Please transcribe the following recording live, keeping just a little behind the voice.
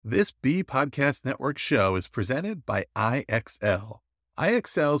This B Podcast Network show is presented by IXL.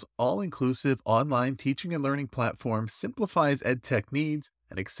 IXL's all-inclusive online teaching and learning platform simplifies EdTech needs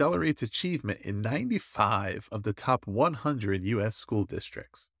and accelerates achievement in 95 of the top 100 U.S. school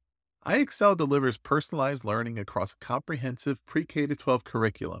districts. IXL delivers personalized learning across a comprehensive pre-K-12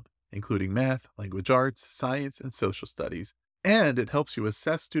 curriculum, including math, language arts, science, and social studies, and it helps you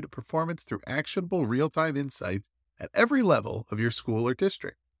assess student performance through actionable real-time insights at every level of your school or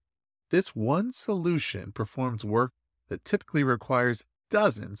district. This one solution performs work that typically requires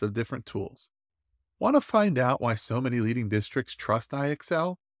dozens of different tools. Want to find out why so many leading districts trust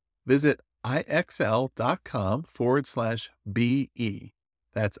IXL? Visit IXL.com/BE.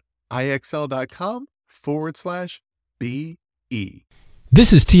 That's IXL.com/BE.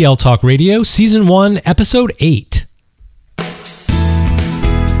 This is TL Talk Radio, Season 1, Episode 8.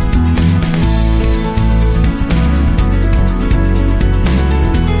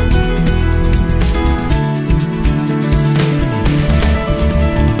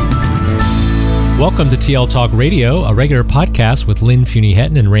 Welcome to TL Talk Radio, a regular podcast with Lynn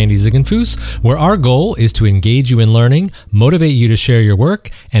Fuini-Hetten and Randy Ziegenfuss, where our goal is to engage you in learning, motivate you to share your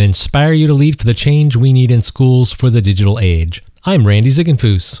work, and inspire you to lead for the change we need in schools for the digital age. I'm Randy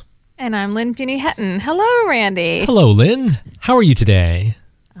Ziegenfuss. And I'm Lynn Fuini-Hetten. Hello, Randy. Hello, Lynn. How are you today?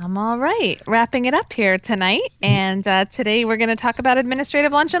 I'm all right. Wrapping it up here tonight. And today we're going to talk about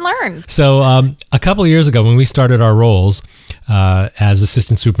administrative lunch and learn. So a couple of years ago when we started our roles as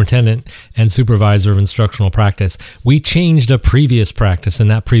assistant superintendent and supervisor of instructional practice, we changed a previous practice.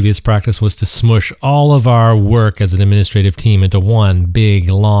 And that previous practice was to smush all of our work as an administrative team into one big,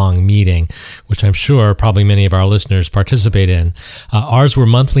 long meeting, which I'm sure probably many of our listeners participate in. Ours were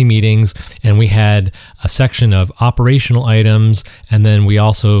monthly meetings, and we had a section of operational items, and then we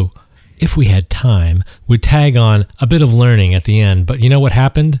also, if we had time, would tag on a bit of learning at the end. But you know what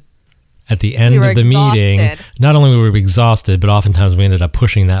happened? At the end of the meeting, not only were we exhausted, but oftentimes we ended up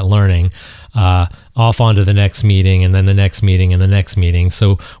pushing that learning off onto the next meeting, and then the next meeting, and the next meeting.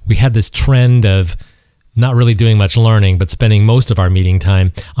 So we had this trend of not really doing much learning, but spending most of our meeting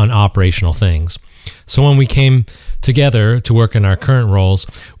time on operational things. So when we came together to work in our current roles,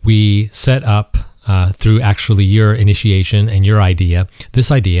 we set up through actually your initiation and your idea,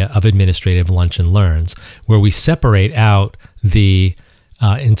 this idea of administrative lunch and learns, where we separate out the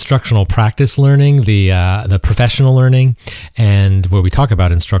instructional practice learning, the professional learning, and where we talk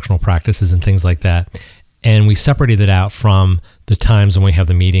about instructional practices and things like that. And we separated it out from the times when we have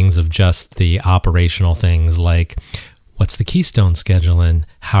the meetings of just the operational things like what's the Keystone schedule and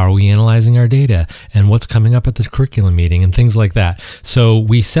how are we analyzing our data and what's coming up at the curriculum meeting and things like that. So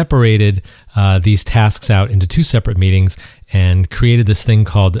we separated these tasks out into two separate meetings and created this thing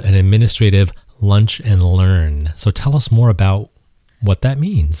called an administrative lunch and learn. So tell us more about what that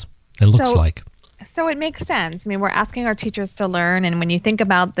means and looks like. So it makes sense. I mean, we're asking our teachers to learn. And when you think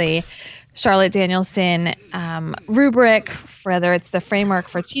about the Charlotte Danielson rubric, whether it's the framework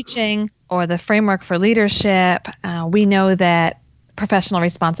for teaching or the framework for leadership, we know that professional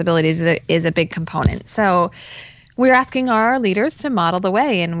responsibilities is a big component. So we're asking our leaders to model the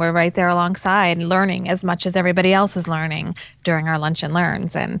way, and we're right there alongside learning as much as everybody else is learning during our lunch and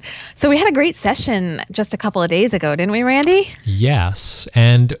learns. And so we had a great session just a couple of days ago, didn't we, Randy? Yes,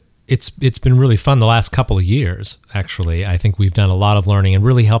 and it's been really fun the last couple of years, actually. I think we've done a lot of learning and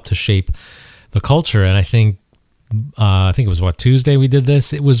really helped to shape the culture. And I think it was, Tuesday we did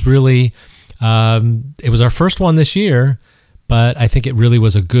this? It was really, it was our first one this year, but I think it really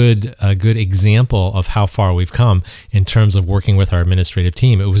was a good example of how far we've come in terms of working with our administrative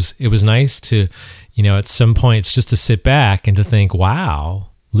team. It was nice to, at some points just to sit back and to think, wow,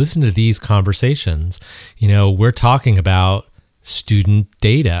 listen to these conversations. We're talking about student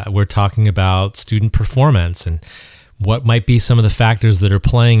data. We're talking about student performance and what might be some of the factors that are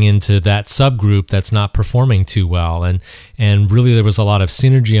playing into that subgroup that's not performing too well. And really there was a lot of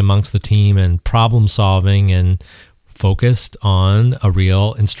synergy amongst the team and problem solving and focused on a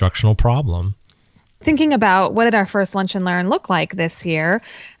real instructional problem. Thinking about what did our first lunch and learn look like this year,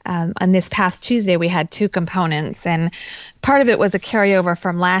 on this past Tuesday, we had two components. And part of it was a carryover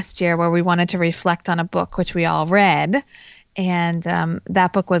from last year where we wanted to reflect on a book which we all read. And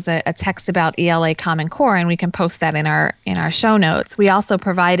that book was a text about ELA Common Core, and we can post that in our show notes. We also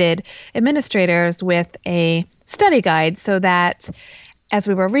provided administrators with a study guide so that as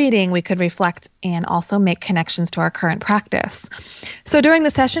we were reading, we could reflect and also make connections to our current practice. So during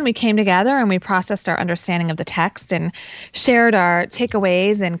the session, we came together and we processed our understanding of the text and shared our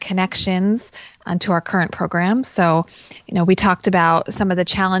takeaways and connections to our current program. So, we talked about some of the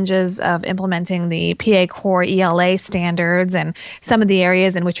challenges of implementing the PA Core ELA standards and some of the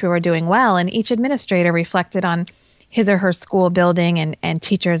areas in which we were doing well. And each administrator reflected on his or her school building and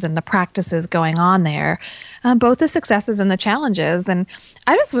teachers and the practices going on there, both the successes and the challenges. And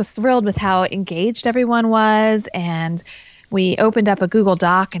I just was thrilled with how engaged everyone was. And we opened up a Google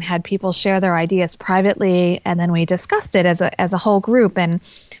Doc and had people share their ideas privately. And then we discussed it as a whole group. And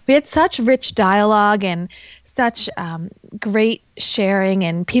we had such rich dialogue and such great sharing,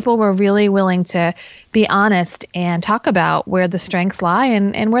 and people were really willing to be honest and talk about where the strengths lie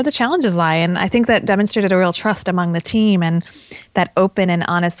and where the challenges lie. And I think that demonstrated a real trust among the team and that open and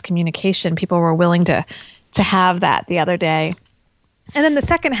honest communication. People were willing to have that the other day. And then the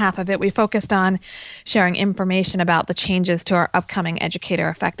second half of it, we focused on sharing information about the changes to our upcoming educator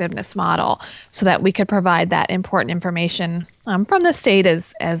effectiveness model so that we could provide that important information from the state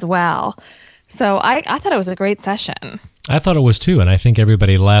as well. So I thought it was a great session. I thought it was too, and I think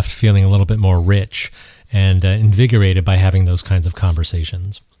everybody left feeling a little bit more rich and invigorated by having those kinds of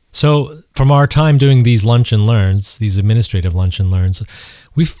conversations. So from our time doing these lunch and learns, these administrative lunch and learns,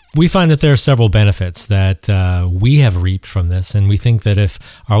 we find that there are several benefits that we have reaped from this, and we think that if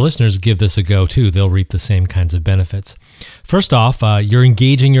our listeners give this a go too, they'll reap the same kinds of benefits. First off, you're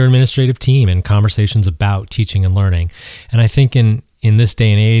engaging your administrative team in conversations about teaching and learning, and I think in this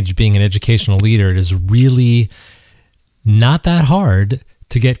day and age, being an educational leader, it is really not that hard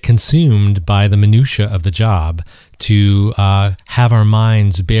to get consumed by the minutia of the job, to have our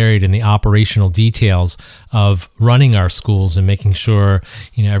minds buried in the operational details of running our schools and making sure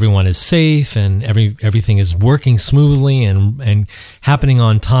everyone is safe and everything is working smoothly and happening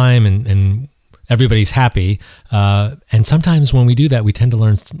on time and everybody's happy. And sometimes when we do that, we tend to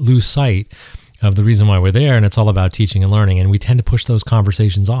lose sight of the reason why we're there, and it's all about teaching and learning, and we tend to push those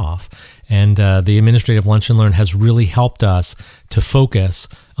conversations off. And the Administrative Lunch and Learn has really helped us to focus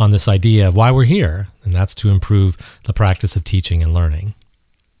on this idea of why we're here, and that's to improve the practice of teaching and learning.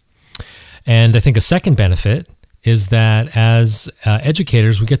 And I think a second benefit is that as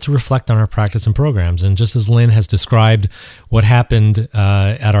educators, we get to reflect on our practice and programs. And just as Lynn has described what happened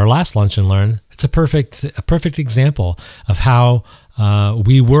at our last Lunch and Learn, it's a perfect example of how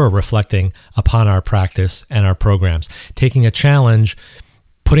we were reflecting upon our practice and our programs, taking a challenge,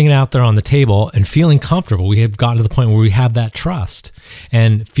 putting it out there on the table, and feeling comfortable. We have gotten to the point where we have that trust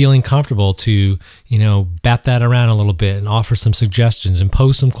and feeling comfortable to, bat that around a little bit and offer some suggestions and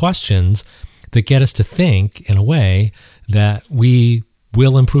pose some questions that get us to think in a way that we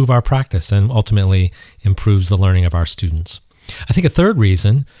will improve our practice and ultimately improves the learning of our students. I think a third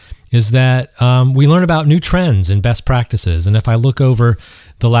reason is that we learn about new trends and best practices. And if I look over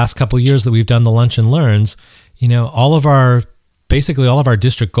the last couple of years that we've done the Lunch and Learns, basically all of our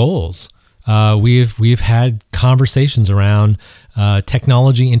district goals, we've had conversations around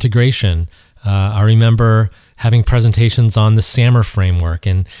technology integration. I remember having presentations on the SAMR framework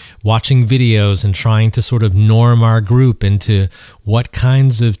and watching videos and trying to sort of norm our group into what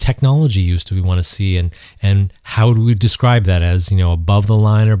kinds of technology use do we want to see and how do we describe that as, above the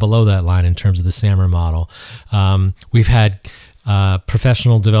line or below that line in terms of the SAMR model. We've had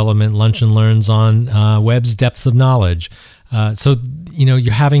professional development lunch and learns on Webb's depths of knowledge. So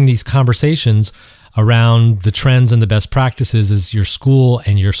you're having these conversations around the trends and the best practices as your school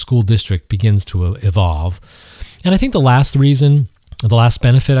and your school district begins to evolve. And I think the last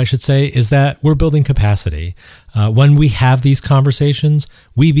benefit, I should say, is that we're building capacity. When we have these conversations,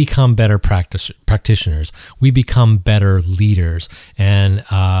 we become better practitioners. We become better leaders. And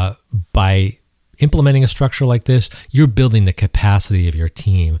by implementing a structure like this, you're building the capacity of your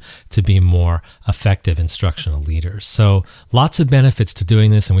team to be more effective instructional leaders. So lots of benefits to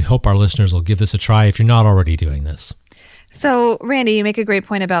doing this, and we hope our listeners will give this a try if you're not already doing this. So, Randy, you make a great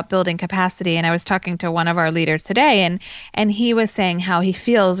point about building capacity. And I was talking to one of our leaders today, and he was saying how he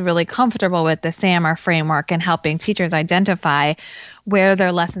feels really comfortable with the SAMR framework and helping teachers identify where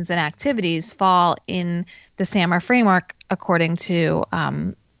their lessons and activities fall in the SAMR framework according to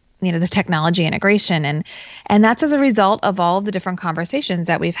the technology integration. And that's as a result of all of the different conversations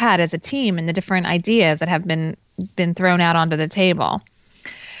that we've had as a team and the different ideas that have been thrown out onto the table.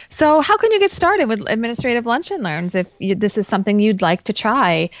 So how can you get started with Administrative Lunch and Learns if this is something you'd like to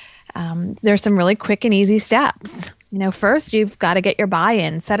try? There's some really quick and easy steps. First, you've got to get your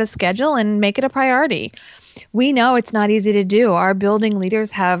buy-in, set a schedule, and make it a priority. We know it's not easy to do. Our building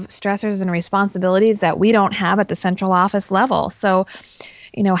leaders have stressors and responsibilities that we don't have at the central office level. So,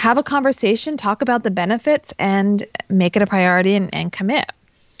 have a conversation, talk about the benefits, and make it a priority and commit.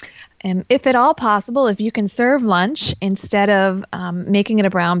 And if at all possible, if you can serve lunch instead of making it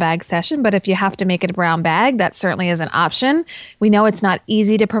a brown bag session, but if you have to make it a brown bag, that certainly is an option. We know it's not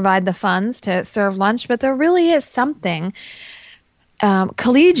easy to provide the funds to serve lunch, but there really is something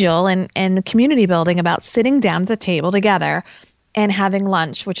collegial and community building about sitting down at the table together and having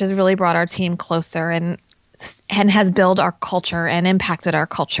lunch, which has really brought our team closer and has built our culture and impacted our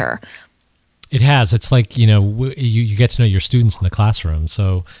culture. It has. It's like, you get to know your students in the classroom.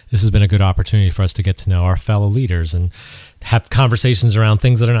 So this has been a good opportunity for us to get to know our fellow leaders and have conversations around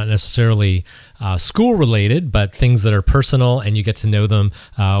things that are not necessarily school related, but things that are personal, and you get to know them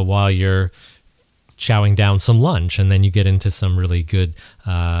while you're chowing down some lunch, and then you get into some really good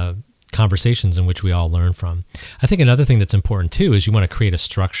conversations in which we all learn from. I think another thing that's important too is you want to create a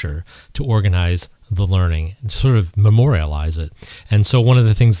structure to organize the learning and sort of memorialize it. And so one of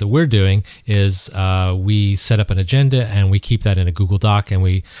the things that we're doing is we set up an agenda and we keep that in a Google Doc, and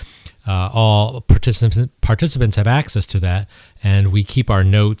we all participants have access to that, and we keep our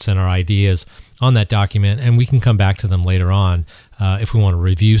notes and our ideas on that document, and we can come back to them later on if we want to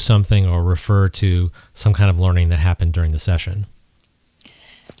review something or refer to some kind of learning that happened during the session.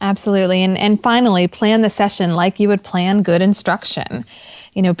 Absolutely. And finally, plan the session like you would plan good instruction.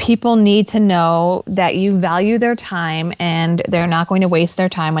 People need to know that you value their time and they're not going to waste their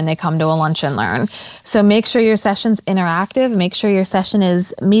time when they come to a lunch and learn. So make sure your session's interactive. Make sure your session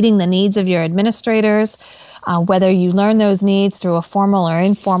is meeting the needs of your administrators, whether you learn those needs through a formal or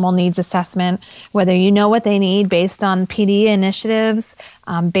informal needs assessment, whether you know what they need based on PD initiatives,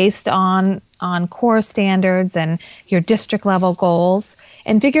 based on core standards and your district level goals,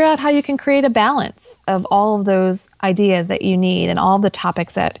 and figure out how you can create a balance of all of those ideas that you need and all the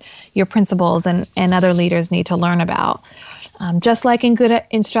topics that your principals and other leaders need to learn about. Just like in good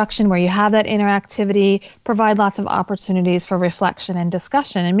instruction where you have that interactivity, provide lots of opportunities for reflection and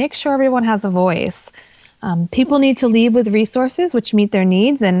discussion, and make sure everyone has a voice. People need to leave with resources which meet their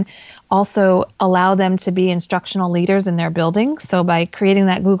needs and also allow them to be instructional leaders in their building. So by creating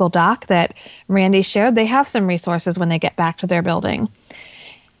that Google Doc that Randy shared, they have some resources when they get back to their building.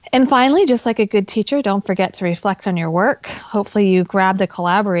 And finally, just like a good teacher, don't forget to reflect on your work. Hopefully you grabbed a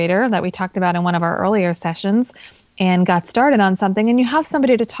collaborator that we talked about in one of our earlier sessions and got started on something, and you have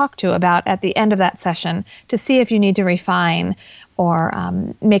somebody to talk to about at the end of that session to see if you need to refine or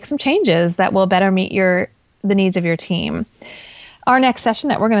make some changes that will better meet the needs of your team. Our next session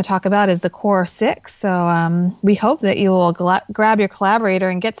that we're going to talk about is the Core 6. So we hope that you will grab your collaborator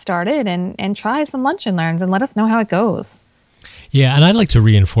and get started and try some lunch and learns and let us know how it goes. Yeah, and I'd like to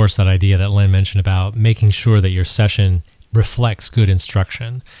reinforce that idea that Lynn mentioned about making sure that your session reflects good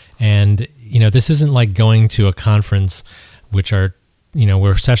instruction. And, this isn't like going to a conference, which are,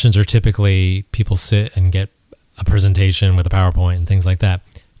 where sessions are typically people sit and get a presentation with a PowerPoint and things like that.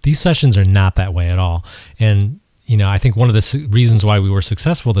 These sessions are not that way at all. And, I think one of the reasons why we were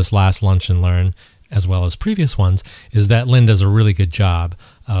successful this last Lunch and Learn, as well as previous ones, is that Lynn does a really good job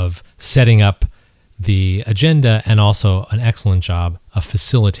of setting up the agenda and also an excellent job of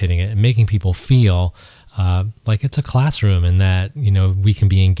facilitating it and making people feel like it's a classroom and that, we can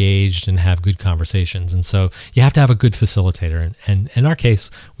be engaged and have good conversations. And so you have to have a good facilitator. And in our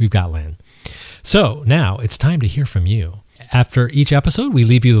case, we've got Lynn. So now it's time to hear from you. After each episode, we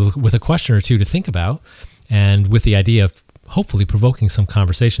leave you with a question or two to think about, and with the idea of hopefully provoking some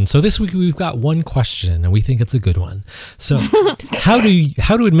conversation. So this week we've got one question, and we think it's a good one. So how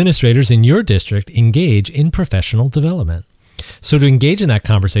do administrators in your district engage in professional development? So to engage in that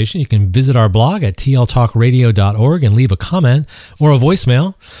conversation, you can visit our blog at tltalkradio.org and leave a comment or a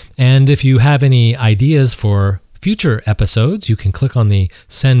voicemail. And if you have any ideas for future episodes, you can click on the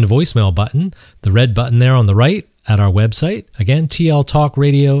send voicemail button, the red button there on the right at our website. Again,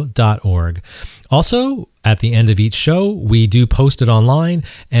 tltalkradio.org. Also, at the end of each show, we do post it online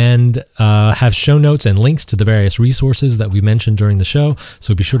and have show notes and links to the various resources that we mentioned during the show.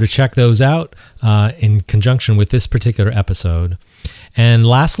 So be sure to check those out in conjunction with this particular episode. And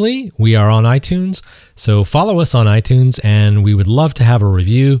lastly, we are on iTunes. So follow us on iTunes, and we would love to have a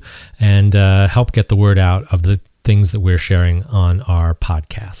review and help get the word out of the things that we're sharing on our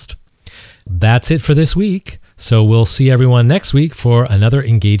podcast. That's it for this week. So we'll see everyone next week for another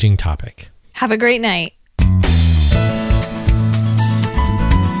engaging topic. Have a great night.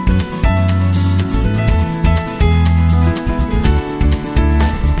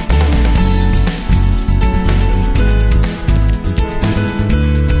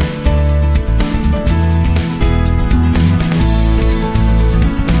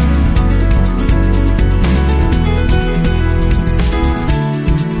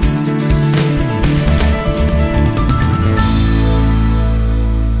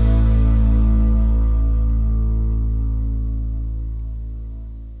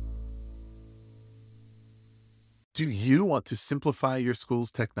 Do you want to simplify your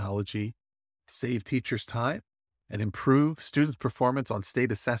school's technology, save teachers time, and improve students' performance on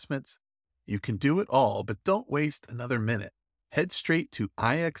state assessments? You can do it all, but don't waste another minute. Head straight to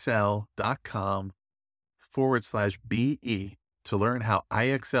ixl.com/BE to learn how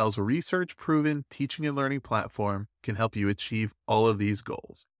IXL's research-proven teaching and learning platform can help you achieve all of these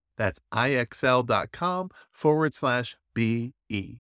goals. That's IXL.com/BE.